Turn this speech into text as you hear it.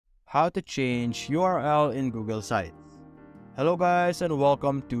how to change URL in Google Sites. Hello guys and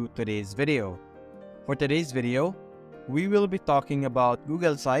welcome to today's video. For today's video, we will be talking about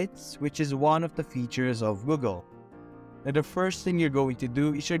Google Sites, which is one of the features of Google. Now the first thing you're going to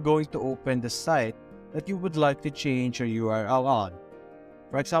do is you're going to open the site that you would like to change your URL on.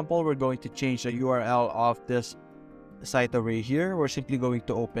 For example, we're going to change the URL of this site over here. We're simply going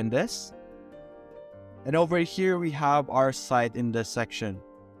to open this. And over here, we have our site in this section.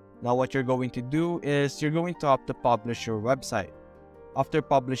 Now what you're going to do is you're going to have to publish your website. After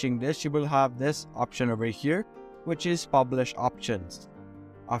publishing this, you will have this option over here, which is Publish Options.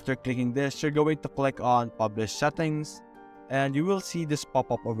 After clicking this, you're going to click on Publish Settings, and you will see this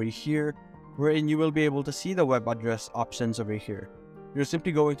pop up over here, wherein you will be able to see the web address options over here. You're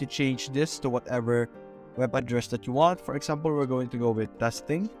simply going to change this to whatever web address that you want. For example, we're going to go with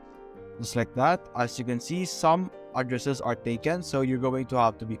testing, just like that. As you can see, some addresses are taken, so you're going to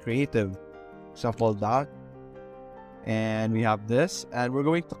have to be creative. Shuffle that, and we have this, and we're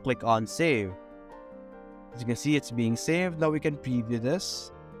going to click on Save. As you can see, it's being saved. Now we can preview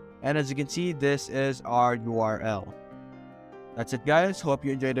this, and as you can see, this is our URL. That's it guys, hope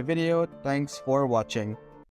you enjoyed the video. Thanks for watching.